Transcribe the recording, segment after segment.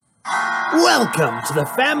Welcome to the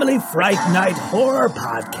Family Fright Night Horror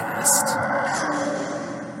Podcast.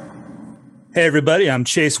 Hey, everybody, I'm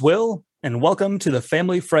Chase Will, and welcome to the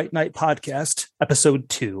Family Fright Night Podcast, Episode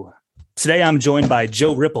 2. Today, I'm joined by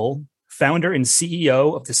Joe Ripple, founder and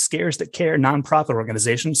CEO of the Scares That Care nonprofit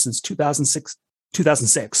organization since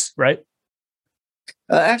 2006, right?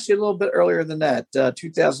 Actually, a little bit earlier than that,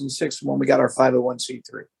 2006, when we got our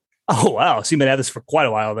 501c3. Oh, wow. So you've been at this for quite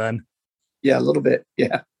a while then. Yeah, a little bit.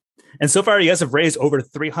 Yeah. And so far, you guys have raised over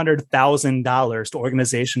 $300,000 to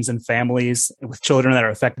organizations and families with children that are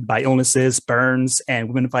affected by illnesses, burns, and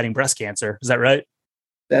women fighting breast cancer. Is that right?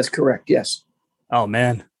 That's correct. Yes. Oh,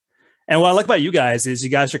 man. And what I like about you guys is you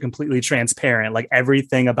guys are completely transparent. Like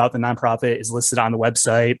everything about the nonprofit is listed on the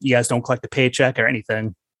website. You guys don't collect a paycheck or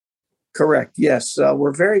anything. Correct. Yes.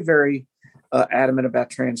 We're very, very adamant about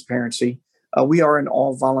transparency. We are an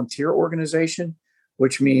all volunteer organization,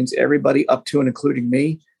 which means everybody up to and including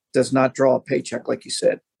me does not draw a paycheck, like you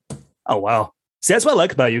said. Oh, wow. See, that's what I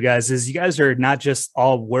like about you guys is you guys are not just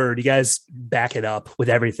all word. You guys back it up with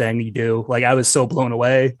everything you do. Like I was so blown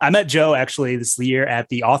away. I met Joe actually this year at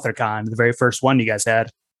the AuthorCon, the very first one you guys had.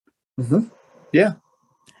 Mm-hmm. Yeah.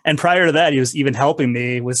 And prior to that, he was even helping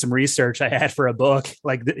me with some research I had for a book.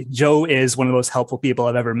 Like Joe is one of the most helpful people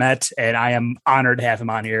I've ever met. And I am honored to have him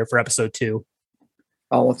on here for episode 2.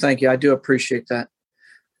 Oh, well, thank you. I do appreciate that.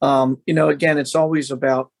 Again, it's always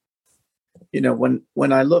about,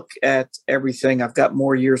 when I look at everything, I've got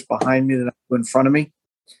more years behind me than I do in front of me.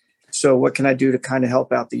 So what can I do to kind of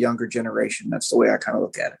help out the younger generation? That's the way I kind of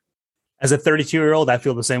look at it. As a 32-year-old, I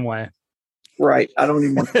feel the same way. Right. I don't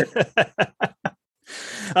even want to.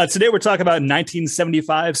 Today, we're talking about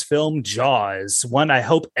 1975's film Jaws, one I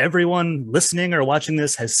hope everyone listening or watching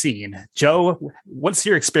this has seen. Joe, what's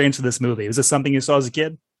your experience with this movie? Was this something you saw as a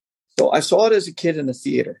kid? So I saw it as a kid in the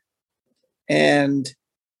theater. And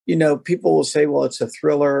people will say, well, it's a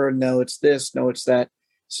thriller. No, it's this. No, it's that.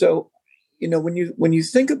 So, when you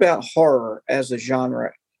think about horror as a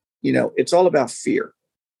genre, it's all about fear.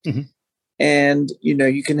 Mm-hmm. And,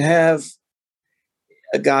 you can have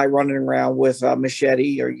a guy running around with a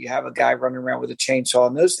machete, or you have a guy running around with a chainsaw,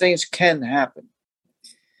 and those things can happen.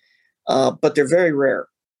 But they're very rare.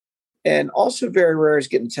 And also very rare is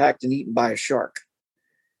getting attacked and eaten by a shark.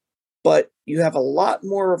 But you have a lot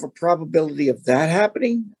more of a probability of that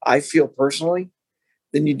happening, I feel personally,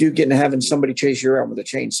 than you do getting having somebody chase you around with a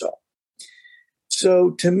chainsaw. So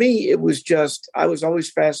to me, it was I was always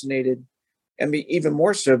fascinated, and even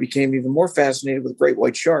more so became even more fascinated with great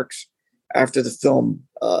white sharks after the film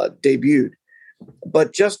debuted.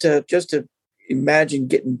 But just to imagine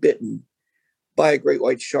getting bitten by a great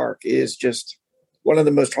white shark is just one of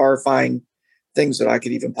the most horrifying things that I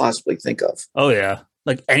could even possibly think of. Oh, yeah.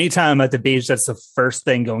 Like anytime I'm at the beach, that's the first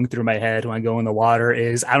thing going through my head when I go in the water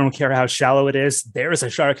is I don't care how shallow it is. There is a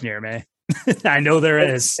shark near me. I know there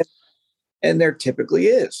is. And there typically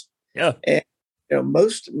is. Yeah. And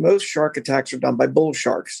most shark attacks are done by bull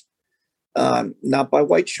sharks, not by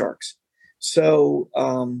white sharks. So,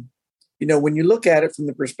 when you look at it from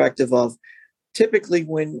the perspective of typically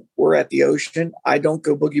when we're at the ocean, I don't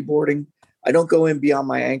go boogie boarding. I don't go in beyond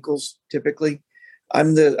my ankles. Typically,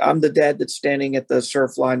 I'm the dad that's standing at the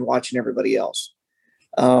surf line watching everybody else.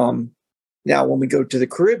 Now, when we go to the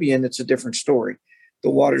Caribbean, it's a different story. The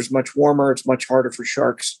water's much warmer. It's much harder for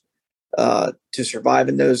sharks to survive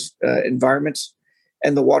in those environments,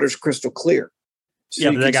 and the water's crystal clear. So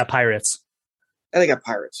yeah, but they got pirates. And they got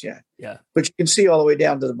pirates, yeah. Yeah. But you can see all the way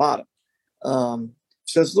down to the bottom. So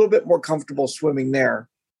it's a little bit more comfortable swimming there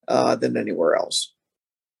than anywhere else.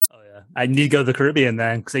 Oh, yeah. I need to go to the Caribbean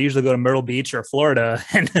then, because I usually go to Myrtle Beach or Florida,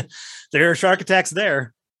 and there are shark attacks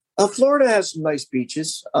there. Florida has some nice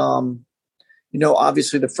beaches.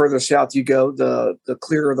 Obviously, the further south you go, the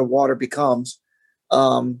clearer the water becomes.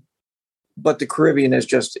 But the Caribbean is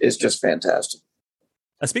just fantastic.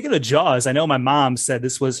 Speaking of Jaws, I know my mom said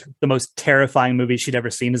this was the most terrifying movie she'd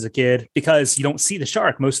ever seen as a kid because you don't see the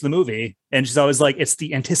shark most of the movie. And she's always like, it's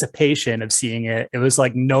the anticipation of seeing it. It was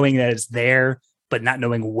like knowing that it's there, but not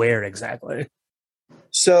knowing where exactly.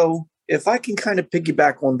 So if I can kind of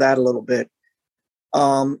piggyback on that a little bit,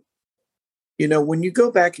 when you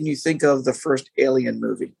go back and you think of the first Alien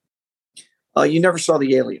movie, you never saw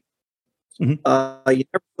the alien. Mm-hmm. You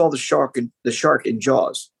never saw the shark in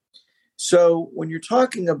Jaws. So when you're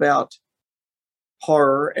talking about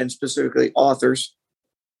horror and specifically authors,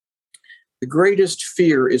 the greatest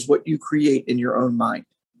fear is what you create in your own mind.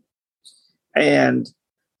 And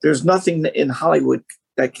there's nothing in Hollywood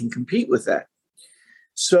that can compete with that.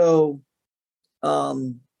 So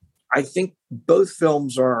I think both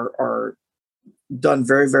films are done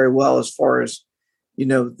very, very well as far as,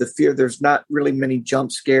 the fear. There's not really many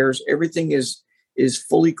jump scares. Everything is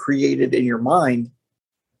fully created in your mind.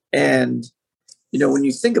 And, when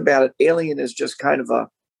you think about it, Alien is just kind of a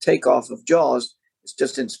takeoff of Jaws. It's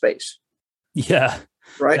just in space. Yeah.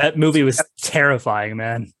 Right. That movie was terrifying,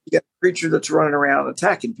 man. You got a creature that's running around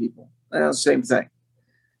attacking people. Same thing.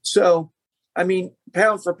 So, I mean,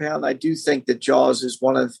 pound for pound, I do think that Jaws is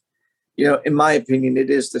one of, in my opinion, it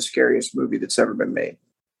is the scariest movie that's ever been made.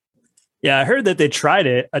 Yeah, I heard that they tried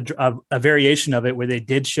it, a variation of it where they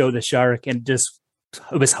did show the shark and just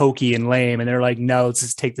it was hokey and lame. And they're like, no, let's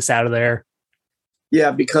just take this out of there.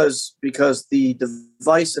 Yeah, because the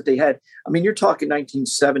device that they had, I mean, you're talking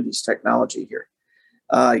 1970s technology here.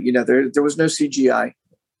 There was no CGI.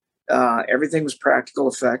 Everything was practical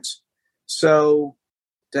effects. So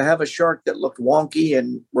to have a shark that looked wonky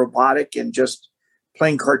and robotic and just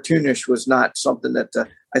plain cartoonish was not something that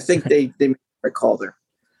I think they recall there.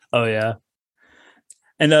 Oh, yeah.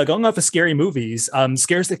 And going off of scary movies,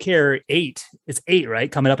 Scares That Care 8. It's 8, right?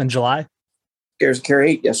 Coming up in July. Scares That Care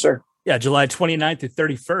 8. Yes, sir. Yeah, July 29th to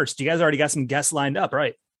 31st. You guys already got some guests lined up,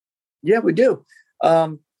 right? Yeah, we do.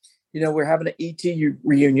 We're having an ET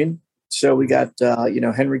reunion. So we got,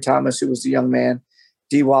 Henry Thomas, who was the young man,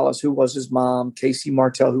 Dee Wallace, who was his mom, Casey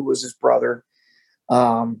Martell, who was his brother,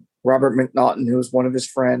 Robert McNaughton, who was one of his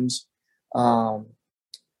friends. One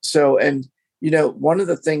of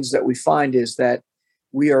the things that we find is that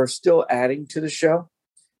we are still adding to the show.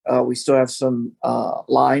 We still have some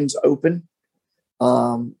lines open,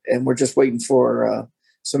 and we're just waiting for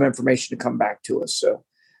some information to come back to us. So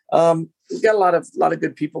we've got a lot of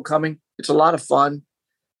good people coming. It's a lot of fun.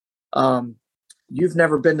 You've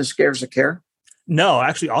never been to Scares That Care? No,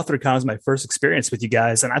 actually, AuthorCon was my first experience with you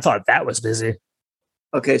guys, and I thought that was busy.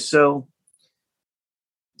 Okay, so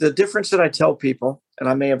the difference that I tell people, and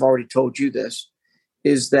I may have already told you this,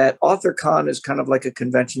 is that AuthorCon is kind of like a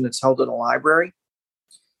convention that's held in a library,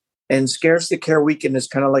 and Scares That Care Weekend is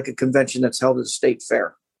kind of like a convention that's held at a state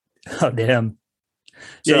fair. Oh, damn.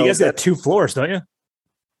 Yeah, you guys got 2 floors, don't you?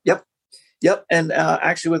 Yep. And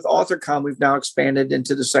actually with AuthorCon, we've now expanded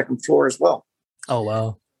into the second floor as well. Oh,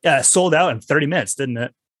 wow. Yeah, it sold out in 30 minutes, didn't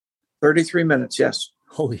it? 33 minutes, yes.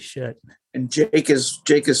 Holy shit. And Jake is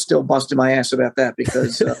still busting my ass about that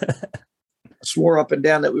because I swore up and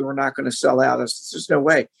down that we were not going to sell out. There's no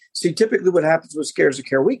way. See, typically what happens with Scares That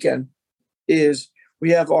Care Weekend is we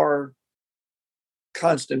have our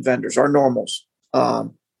constant vendors, our normals.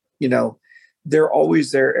 They're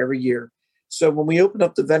always there every year. So when we open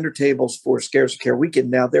up the vendor tables for Scares That Care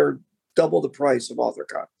Weekend, now they're double the price of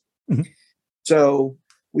AuthorCon. Mm-hmm. So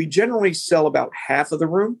we generally sell about half of the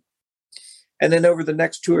room. And then over the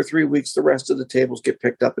next 2 or 3 weeks, the rest of the tables get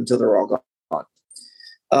picked up until they're all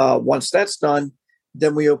gone. Once that's done,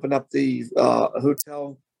 then we open up the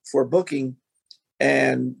hotel for booking.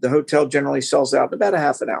 And the hotel generally sells out in about a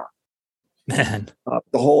half an hour. Man.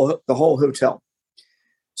 The whole hotel.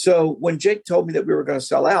 So when Jake told me that we were going to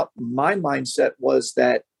sell out, my mindset was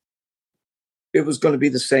that it was going to be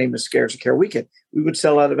the same as Scares That Care Weekend. We would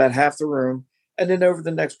sell out about half the room. And then over the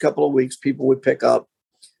next couple of weeks, people would pick up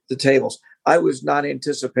the tables. I was not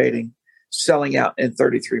anticipating selling out in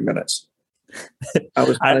 33 minutes. I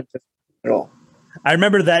was not anticipating at all. I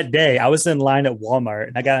remember that day I was in line at Walmart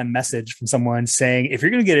and I got a message from someone saying, if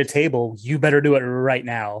you're going to get a table, you better do it right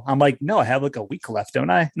now. I'm like, no, I have like a week left, don't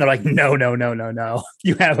I? And they're like, no.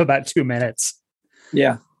 You have about 2 minutes.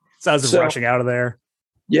 Yeah. So I was rushing out of there.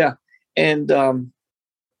 Yeah. And,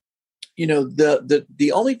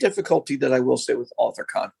 the only difficulty that I will say with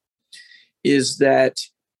AuthorCon is that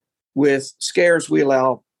with Scares, we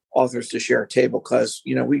allow authors to share a table because,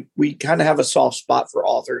 we kind of have a soft spot for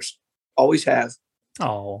authors, always have.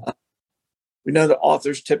 Oh, we know that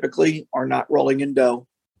authors typically are not rolling in dough.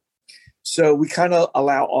 So we kind of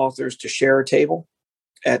allow authors to share a table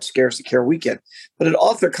at Scares That Care Weekend. But at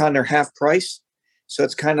AuthorCon, they're half price. So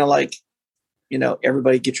it's kind of like,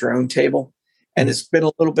 everybody get your own table. And it's been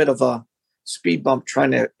a little bit of a speed bump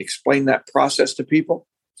trying to explain that process to people,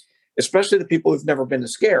 especially the people who've never been to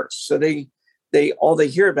Scares. So they all they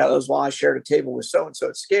hear about is, well, I shared a table with so-and-so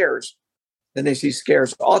at Scares. Then they see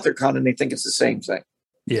Scares AuthorCon and they think it's the same thing.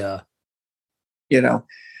 Yeah.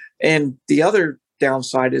 And the other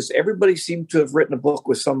downside is everybody seemed to have written a book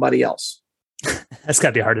with somebody else. That's got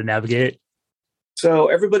to be hard to navigate. So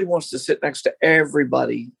everybody wants to sit next to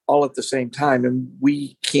everybody all at the same time. And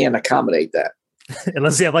we can't accommodate that.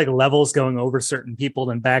 Unless you have like levels going over certain people,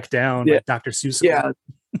 then back down, like Dr. Seuss. Yeah.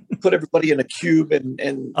 Put everybody in a cube and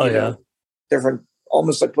different,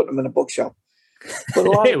 almost like putting them in a bookshelf.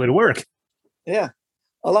 But it would work. Yeah.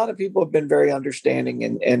 A lot of people have been very understanding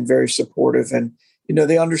and very supportive. And,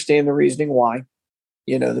 they understand the reasoning why.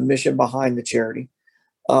 the mission behind the charity.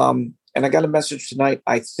 And I got a message tonight.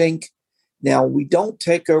 I think now we don't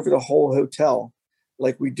take over the whole hotel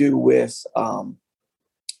like we do with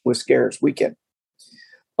Scares Weekend.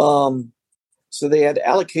 So they had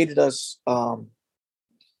allocated us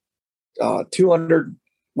 200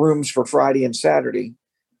 rooms for Friday and Saturday,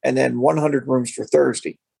 and then 100 rooms for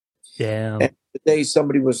Thursday. Damn. And today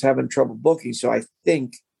somebody was having trouble booking, so I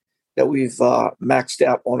think that we've maxed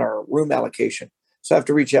out on our room allocation. So I have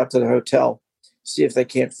to reach out to the hotel, see if they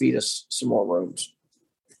can't feed us some more rooms.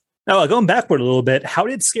 Now, going backward a little bit, how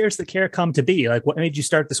did Scares That Care come to be? Like, what made you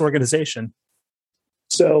start this organization?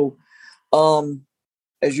 So,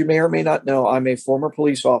 as you may or may not know, I'm a former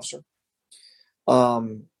police officer.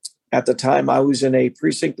 At the time, I was in a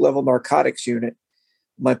precinct-level narcotics unit.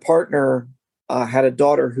 My partner had a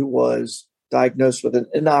daughter who was diagnosed with an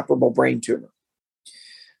inoperable brain tumor.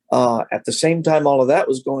 At the same time all of that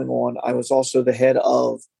was going on, I was also the head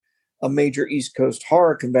of a major East Coast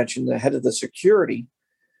horror convention, the head of the security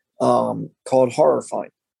called Horror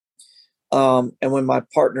Find. And when my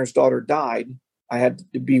partner's daughter died, I had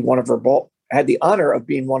to be had the honor of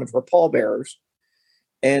being one of her pallbearers.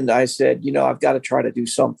 And I said, I've got to try to do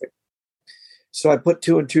something. So I put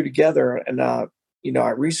two and two together, and I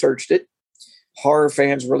researched it. Horror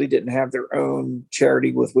fans really didn't have their own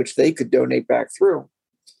charity with which they could donate back through.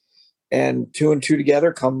 And two and two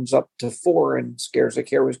together comes up to 4, and Scares That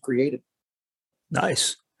Care was created.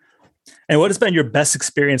 Nice. And what has been your best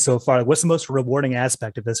experience so far? Like, what's the most rewarding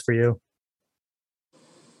aspect of this for you?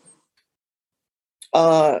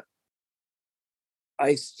 I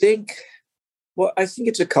think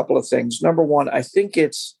it's a couple of things. Number one, I think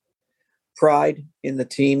it's pride in the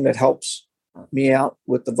team that helps me out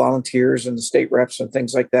with the volunteers and the state reps and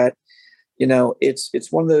things like that.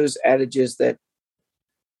 It's one of those adages that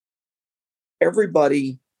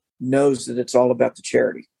everybody knows that it's all about the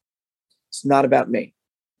charity. It's not about me.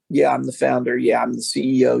 Yeah, I'm the founder. Yeah, I'm the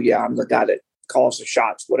CEO. Yeah, I'm the guy that calls the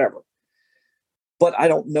shots, whatever. But I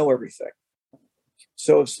don't know everything.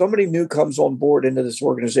 So if somebody new comes on board into this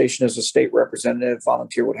organization as a state representative,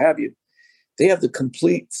 volunteer, what have you, they have the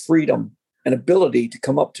complete freedom and ability to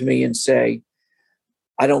come up to me and say,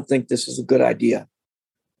 I don't think this is a good idea.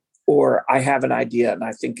 Or I have an idea and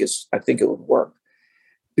I think it would work.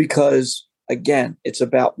 Because again, it's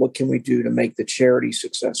about what can we do to make the charity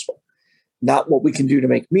successful, not what we can do to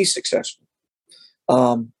make me successful.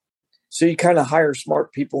 So you kind of hire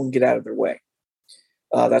smart people and get out of their way.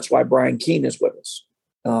 That's why Brian Keene is with us.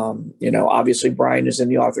 Obviously Brian is in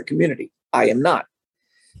the author community. I am not.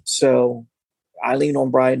 So I lean on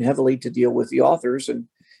Brian heavily to deal with the authors and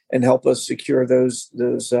help us secure those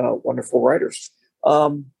wonderful writers.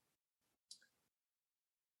 So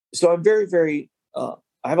I'm very, very,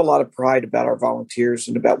 I have a lot of pride about our volunteers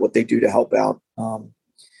and about what they do to help out.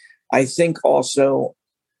 I think also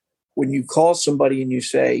when you call somebody and you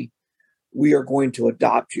say, we are going to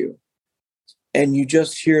adopt you, and you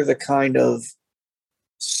just hear the kind of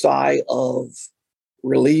sigh of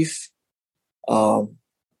relief,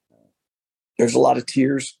 there's a lot of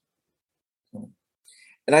tears.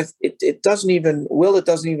 And it doesn't even really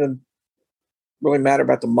matter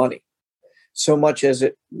about the money so much as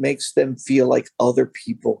it makes them feel like other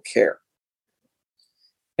people care.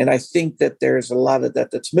 And I think that there's a lot of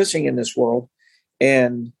that's missing in this world.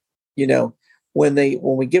 And, when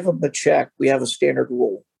we give them a check, we have a standard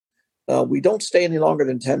rule. We don't stay any longer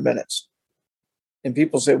than 10 minutes. And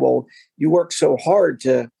people say, well, you work so hard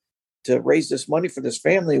to raise this money for this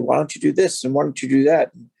family. Why don't you do this? And why don't you do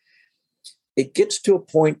that? And it gets to a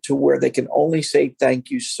point to where they can only say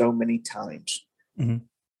thank you so many times. Mm-hmm.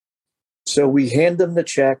 So we hand them the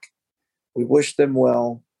check. We wish them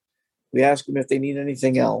well. We ask them if they need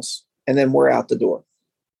anything else. And then we're out the door.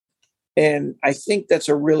 And I think that's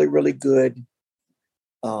a really, really good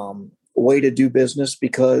way to do business,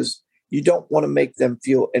 because you don't want to make them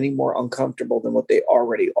feel any more uncomfortable than what they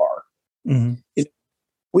already are. Mm-hmm.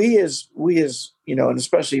 We as and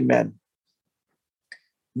especially men,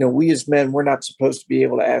 we as men, we're not supposed to be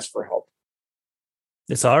able to ask for help.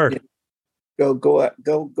 It's hard. Go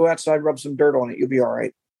outside, rub some dirt on it. You'll be all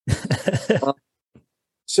right.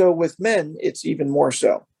 So with men, it's even more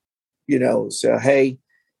so. So hey,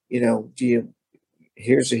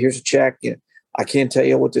 here's a check. I can't tell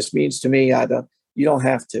you what this means to me. You don't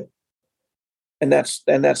have to. And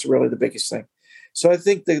that's really the biggest thing. So I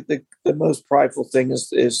think the most prideful thing is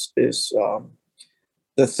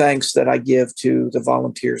the thanks that I give to the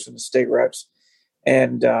volunteers and the state reps,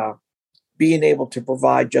 and being able to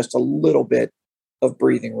provide just a little bit of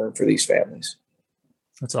breathing room for these families.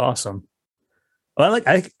 That's awesome. Well,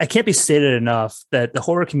 I can't be stated enough that the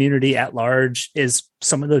horror community at large is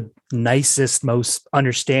some of the nicest, most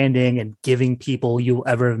understanding and giving people you'll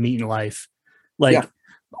ever meet in life. Like Yeah.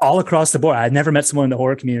 all across the board. I've never met someone in the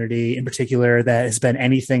horror community in particular that has been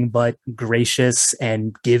anything but gracious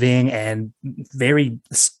and giving and very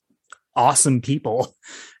awesome people.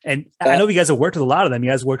 And I know you guys have worked with a lot of them.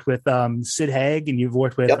 You guys worked with Sid Haig and you've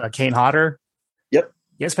worked with Yep. Kane Hodder. Yep.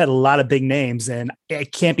 You guys have had a lot of big names, and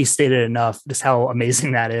it can't be stated enough just how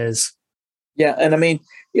amazing that is. Yeah. And I mean,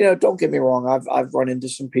 don't get me wrong. I've run into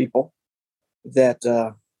some people that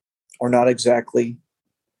are not exactly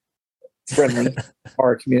friendly to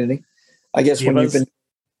our community. I guess when you've been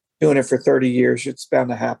doing it for 30 years, it's bound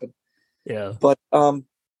to happen. Yeah. But,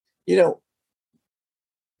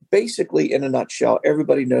 basically, in a nutshell,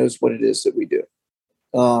 everybody knows what it is that we do.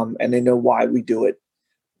 And they know why we do it.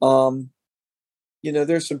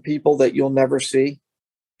 There's some people that you'll never see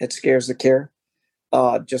at Scares That Care,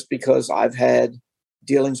 just because I've had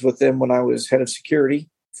dealings with them when I was head of security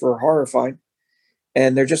for Horrified,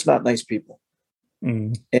 and they're just not nice people.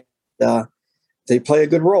 Mm. And they play a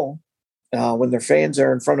good role when their fans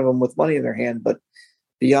are in front of them with money in their hand. But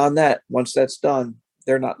beyond that, once that's done,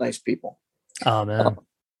 they're not nice people. Oh, man.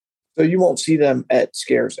 So you won't see them at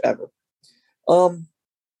Scares ever. And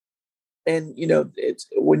it's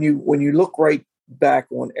when you look right back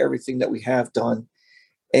on everything that we have done,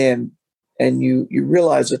 and you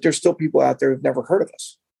realize that there's still people out there who've never heard of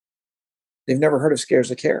us. They've never heard of Scares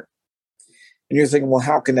That Care. And you're thinking, well,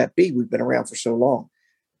 how can that be? We've been around for so long.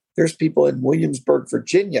 There's people in Williamsburg,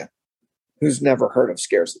 Virginia, who's never heard of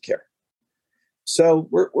Scares That Care. So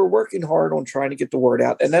we're working hard on trying to get the word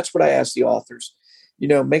out. And that's what I ask the authors.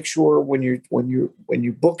 Make sure when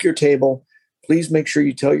you book your table, please make sure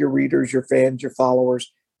you tell your readers, your fans, your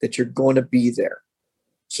followers that you're going to be there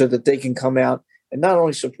so that they can come out and not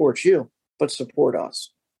only support you, but support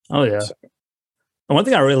us. Oh, yeah. So, and one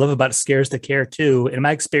thing I really love about Scares That Care, too, in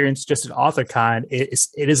my experience just at AuthorCon, it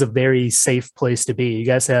is a very safe place to be. You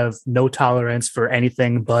guys have no tolerance for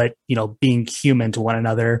anything but, being human to one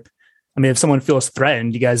another. I mean, if someone feels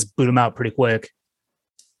threatened, you guys boot them out pretty quick.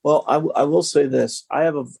 Well, I will say this.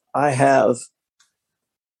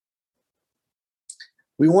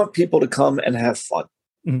 We want people to come and have fun.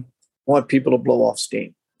 Mm-hmm. We want people to blow off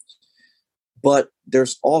steam. But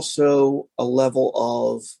there's also a level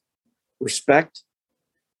of respect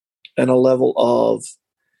and a level of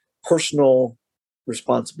personal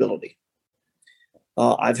responsibility.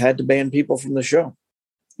 I've had to ban people from the show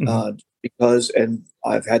and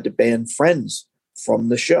I've had to ban friends from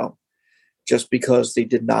the show just because they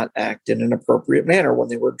did not act in an appropriate manner when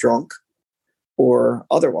they were drunk or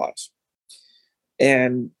otherwise.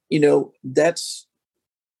 And, that's,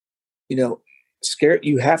 scary.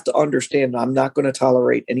 You have to understand I'm not going to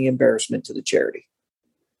tolerate any embarrassment to the charity.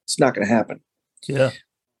 It's not going to happen. Yeah.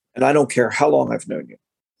 And I don't care how long I've known you.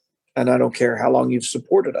 And I don't care how long you've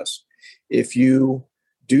supported us. If you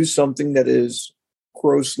do something that is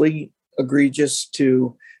grossly egregious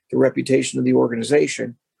to the reputation of the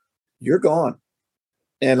organization, you're gone.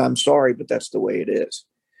 And I'm sorry, but that's the way it is.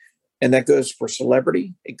 And that goes for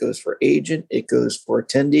celebrity. It goes for agent. It goes for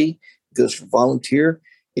attendee. It goes for volunteer.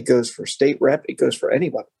 It goes for state rep. It goes for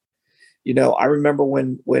anybody. I remember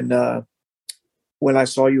when I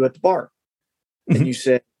saw you at the bar and you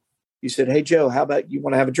said, "Hey, Joe, how about you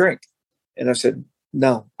want to have a drink?" And I said,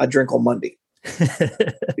 "No, I drink on Monday."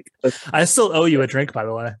 I still owe you a drink, by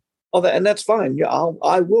the way. Oh, and that's fine. Yeah,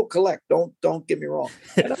 I will collect. Don't get me wrong.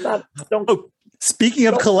 And I'm not. Speaking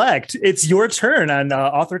of collect, it's your turn on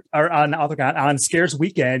AuthorCon on Scares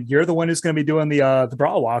Weekend. You're the one who's going to be doing the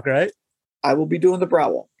Bra Walk, right? I will be doing the Bra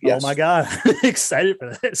Walk. Yes. Oh my God, I'm excited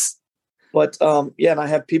for this. But and I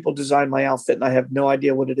have people design my outfit, and I have no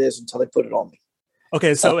idea what it is until they put it on me.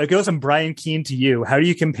 Okay, so it goes from Brian Keene to you. How do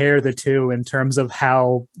you compare the two in terms of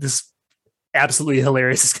how this absolutely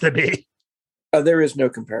hilarious is going to be? There is no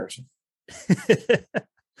comparison.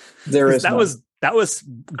 There is. That was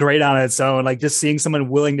great on its own. Like just seeing someone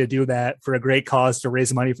willing to do that for a great cause to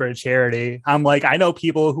raise money for a charity. I'm like, I know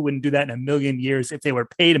people who wouldn't do that in a million years if they were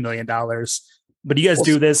paid $1 million. But you guys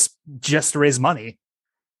do this just to raise money.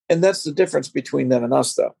 And that's the difference between them and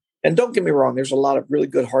us, though. And don't get me wrong, there's a lot of really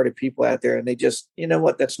good-hearted people out there, and they just,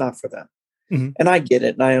 that's not for them. Mm-hmm. And I get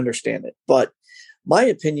it, and I understand it. But my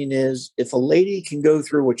opinion is, if a lady can go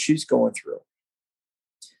through what she's going through,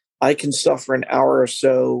 I can suffer an hour or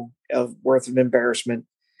so of worth of embarrassment.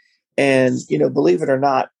 And, believe it or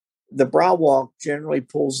not, the Bra Walk generally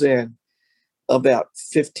pulls in about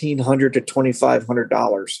 $1,500 to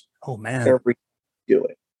 $2,500. Oh, man. Every do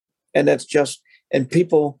it. And that's just, and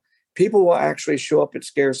people people will actually show up at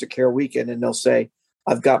Scares to Care weekend and they'll say,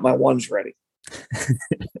 I've got my ones ready.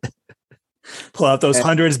 Pull out those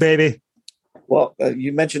hundreds, baby. Well,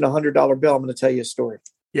 you mentioned $100 bill. I'm going to tell you a story.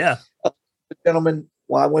 Yeah. The gentleman,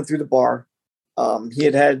 while I went through the bar, he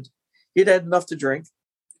had enough to drink.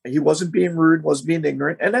 He wasn't being rude, wasn't being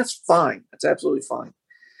ignorant, and that's fine. That's absolutely fine.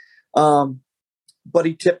 But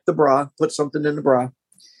he tipped the bra, put something in the bra.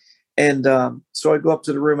 And so I go up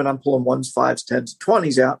to the room and I'm pulling ones, fives, 10s,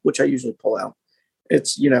 20s out, which I usually pull out.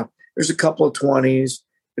 It's, there's a couple of 20s.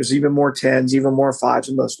 There's even more 10s, even more fives,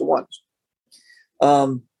 and most of ones.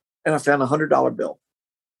 And I found $100 bill.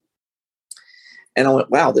 And I went,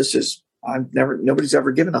 wow, nobody's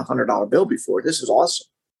ever given a $100 bill before. This is awesome.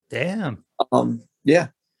 Damn. Yeah.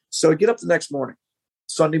 So I get up the next morning,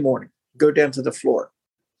 Sunday morning, go down to the floor.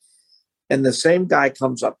 And the same guy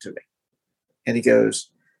comes up to me and he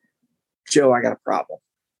goes, Joe, I got a problem.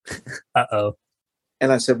 Uh-oh.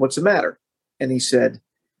 And I said, what's the matter? And he said,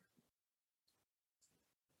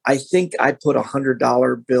 I think I put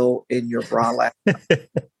 $100 bill in your bra last night.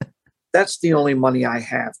 That's the only money I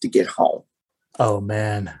have to get home. Oh,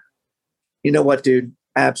 man. You know what, dude?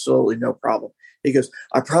 Absolutely no problem. He goes,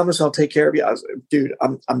 I promise I'll take care of you. I was like, dude,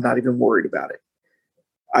 I'm not even worried about it.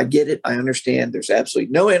 I get it. I understand. There's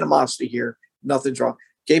absolutely no animosity here. Nothing's wrong.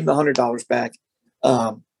 Gave him the $100 back.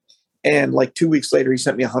 And like 2 weeks later, he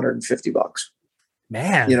sent me $150.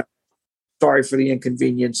 Man. Sorry for the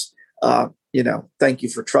inconvenience. Thank you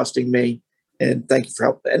for trusting me and thank you for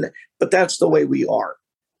helping. But that's the way we are.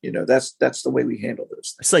 That's the way we handle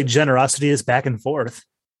those things. It's like generosity is back and forth.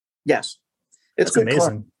 Yes. It's amazing.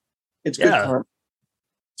 Karma. It's good karma.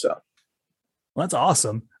 So. Well, that's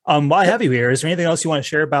awesome. While I have you here, is there anything else you want to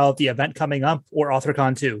share about the event coming up or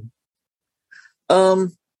AuthorCon 2?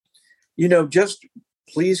 Just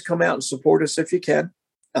please come out and support us if you can.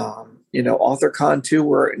 AuthorCon 2,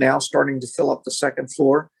 we're now starting to fill up the second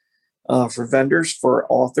floor for vendors, for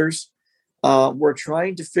authors. We're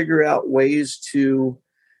trying to figure out ways to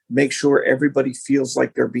make sure everybody feels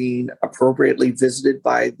like they're being appropriately visited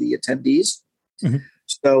by the attendees. Mm-hmm.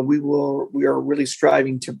 So we are really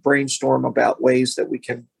striving to brainstorm about ways that we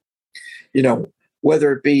can,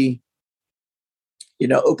 whether it be,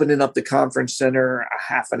 opening up the conference center a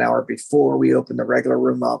half an hour before we open the regular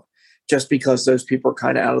room up, just because those people are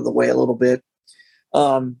kind of out of the way a little bit,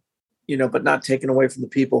 but not taken away from the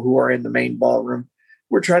people who are in the main ballroom.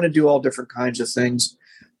 We're trying to do all different kinds of things.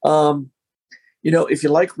 If you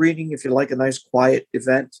like reading, if you like a nice quiet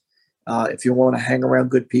event, if you want to hang around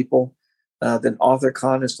good people, then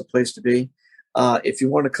AuthorCon is the place to be. If you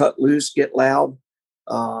want to cut loose, get loud,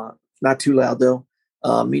 not too loud though,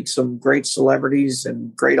 meet some great celebrities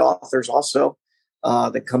and great authors also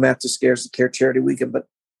that come out to Scares to Care Charity Weekend. But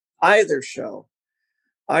either show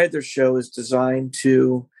is designed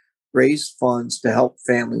to raise funds to help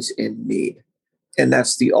families in need. And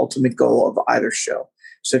that's the ultimate goal of either show.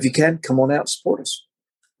 So if you can, come on out and support us.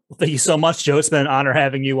 Well, thank you so much, Joe. It's been an honor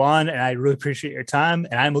having you on, and I really appreciate your time.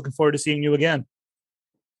 And I'm looking forward to seeing you again.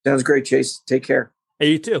 Sounds great, Chase. Take care.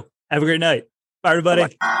 Hey, you too. Have a great night. Bye, everybody.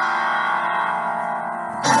 Bye-bye.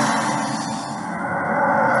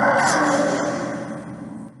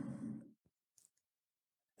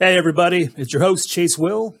 Hey, everybody. It's your host, Chase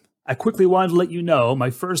Will. I quickly wanted to let you know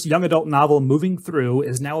my first young adult novel, Moving Through,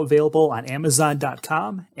 is now available on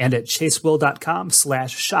Amazon.com and at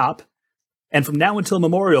chasewill.com/shop. And from now until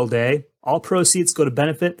Memorial Day, all proceeds go to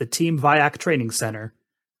benefit the Team VIAC Training Center,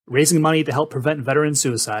 raising money to help prevent veteran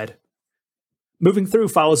suicide. Moving Through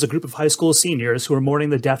follows a group of high school seniors who are mourning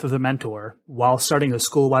the death of their mentor while starting a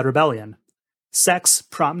school-wide rebellion. Sex,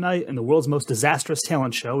 prom night, and the world's most disastrous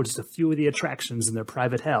talent show are just a few of the attractions in their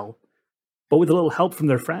private hell. But with a little help from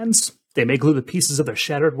their friends, they may glue the pieces of their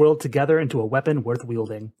shattered world together into a weapon worth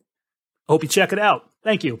wielding. I hope you check it out.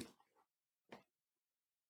 Thank you.